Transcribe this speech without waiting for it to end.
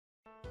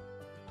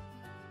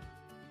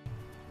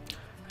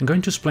I'm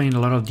going to explain in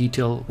a lot of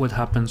detail what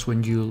happens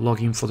when you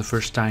log in for the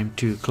first time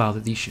to Cloud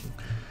Edition.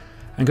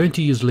 I'm going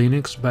to use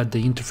Linux, but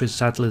the interface is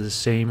exactly the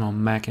same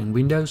on Mac and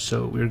Windows,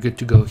 so we're good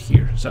to go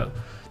here. So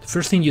the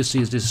first thing you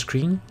see is this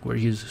screen where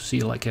you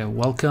see like a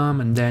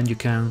welcome, and then you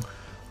can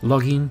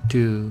log in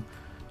to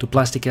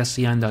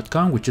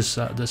plasticscn.com, which is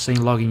the same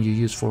login you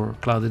use for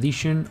Cloud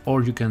Edition,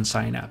 or you can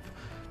sign up.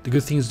 The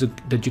good thing is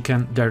that you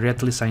can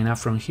directly sign up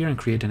from here and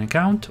create an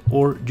account,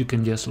 or you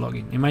can just log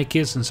in. In my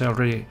case, since I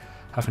already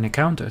have an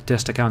account, a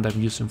test account I'm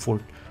using for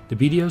the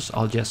videos,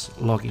 I'll just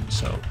log in.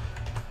 So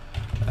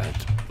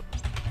at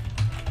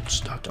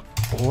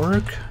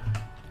start.org,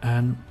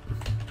 and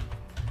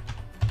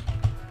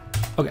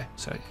okay,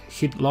 so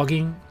hit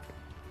login,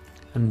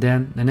 and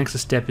then the next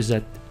step is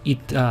that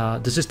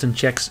the system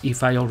checks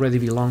if I already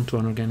belong to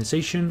an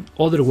organization.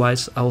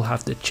 Otherwise, I'll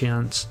have the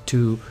chance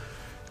to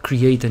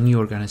create a new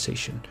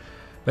organization.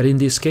 But in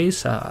this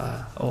case,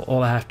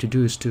 all I have to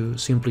do is to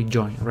simply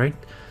join, right?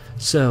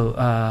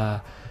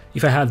 So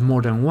if I had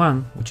more than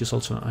one, which is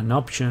also an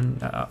option,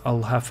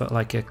 I'll have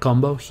like a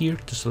combo here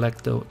to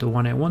select the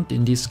one I want.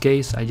 In this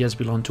case, I just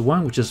belong to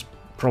one, which is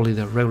probably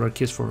the regular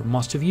case for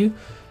most of you.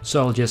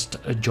 So I'll just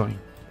join.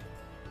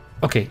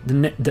 Okay,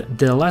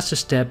 the last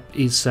step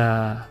is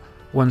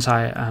once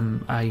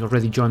I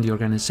already joined the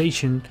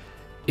organization,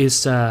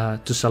 is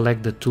to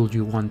select the tool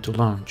you want to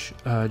launch.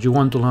 You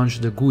want to launch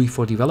the GUI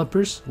for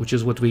developers, which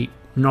is what we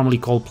normally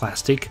call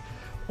Plastic,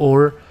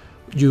 or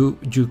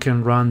you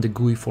can run the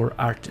GUI for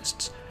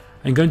artists.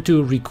 I'm going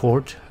to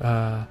record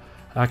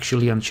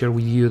actually and share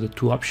with you the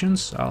two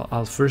options.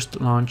 I'll first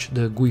launch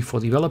the GUI for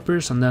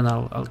developers, and then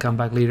I'll come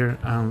back later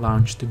and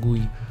launch the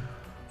GUI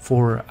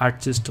for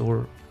artists,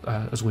 or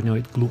as we know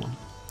it, Gluon.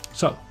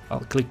 So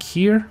I'll click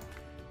here.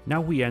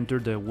 Now we enter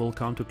the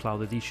Welcome to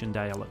Cloud Edition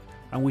dialog,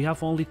 and we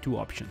have only two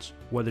options,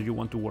 whether you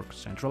want to work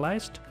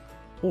centralized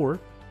or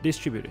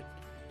distributed.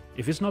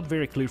 If it's not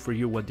very clear for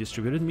you what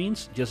distributed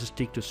means, just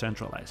stick to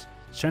centralized.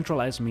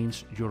 Centralized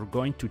means you're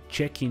going to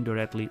check in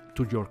directly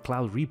to your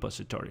cloud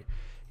repository.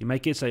 In my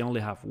case, I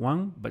only have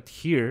one, but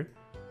here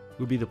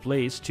will be the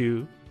place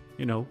to,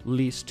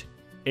 list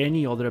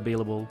any other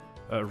available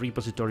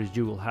repositories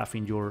you will have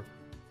in your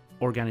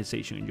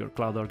organization, in your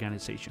cloud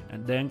organization.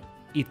 And then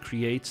it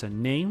creates a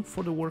name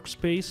for the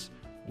workspace,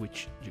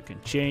 which you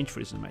can change. For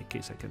instance, in my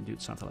case, I can do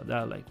something like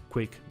that, like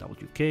quick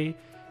WK,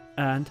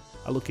 and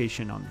a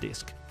location on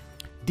disk.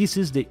 This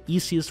is the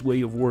easiest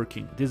way of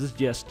working. This is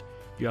just,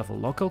 you have a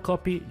local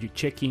copy, you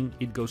check in,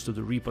 it goes to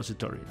the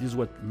repository. This is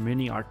what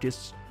many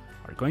artists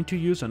are going to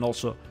use, and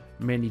also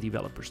many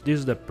developers. This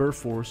is the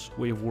perforce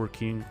way of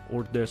working,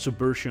 or the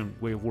subversion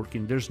way of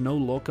working. There's no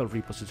local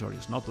repository,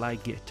 it's not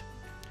like Git.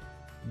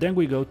 Then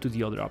we go to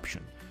the other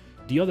option.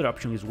 The other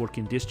option is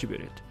working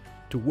distributed.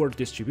 To work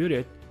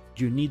distributed,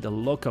 you need a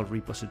local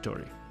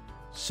repository.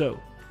 So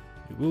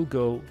you will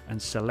go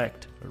and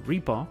select a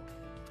repo,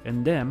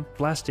 and then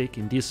Plastic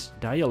in this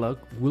dialog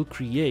will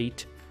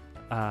create,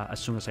 as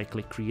soon as I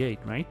click create,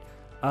 right,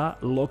 a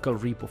local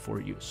repo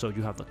for you. So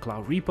you have the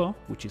cloud repo,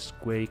 which is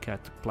Quake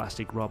at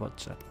Plastic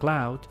Robots at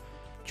Cloud.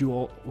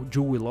 You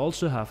will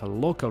also have a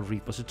local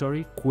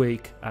repository,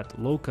 Quake at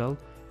local,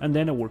 and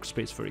then a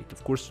workspace for it.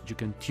 Of course, you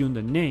can tune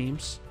the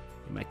names.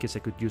 In my case, I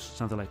could use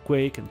something like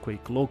Quake and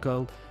Quake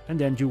local, and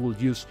then you will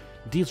use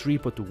this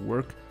repo to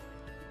work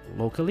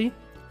locally,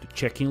 to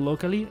check in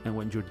locally, and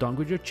when you're done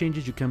with your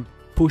changes, you can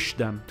push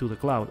them to the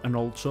cloud, and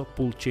also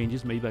pull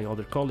changes made by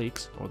other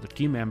colleagues or other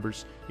team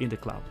members in the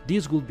cloud.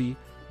 This will be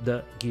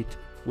the Git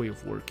way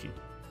of working.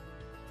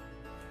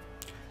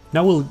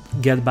 Now we'll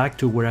get back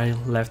to where I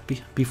left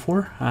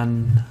before,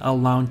 and I'll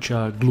launch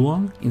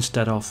Gluon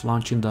instead of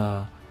launching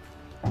the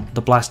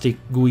Plastic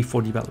GUI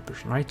for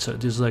developers, right? So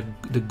this is like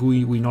the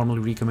GUI we normally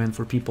recommend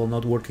for people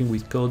not working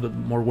with code, but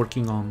more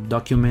working on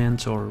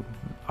documents or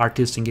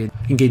artists in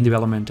game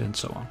development and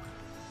so on.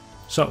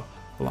 So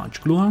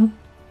launch Gluon,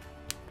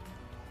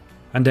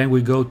 and then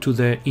we go to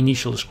the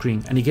initial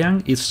screen. And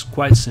again, it's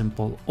quite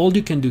simple. All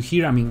you can do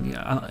here, I mean,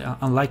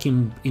 unlike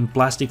in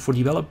Plastic for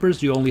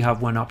developers, you only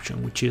have one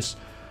option, which is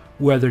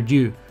whether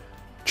you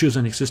choose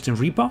an existing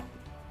repo.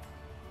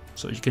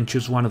 So you can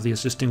choose one of the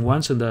existing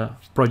ones in the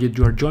project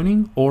you are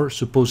joining, or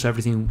suppose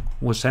everything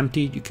was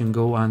empty, you can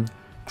go and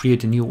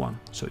create a new one.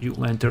 So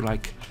you'll enter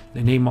like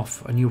the name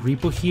of a new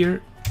repo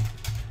here,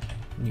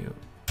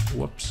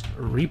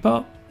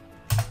 repo,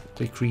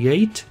 click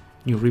create,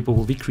 new repo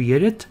will be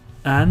created,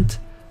 and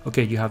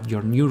okay, you have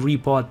your new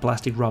repo at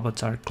Plastic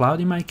Robots at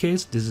Cloud. In my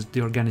case, this is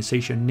the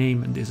organization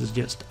name, and this is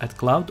just at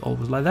Cloud,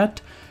 always like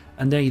that.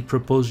 And then it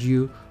proposes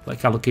you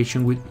like a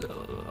location with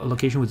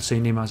the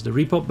same name as the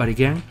repo, but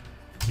again,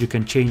 you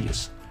can change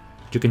it.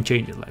 You can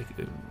change it like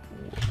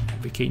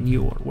VK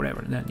new or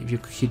whatever. And then if you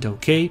hit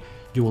OK,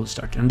 you will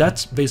start. And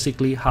that's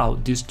basically how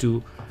these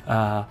two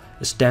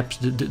steps,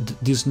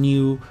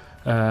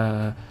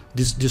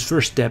 these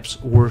first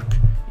steps work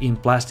in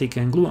Plastic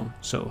and Gluon.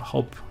 So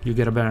hope you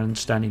get a better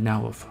understanding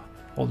now of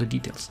all the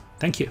details.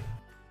 Thank you.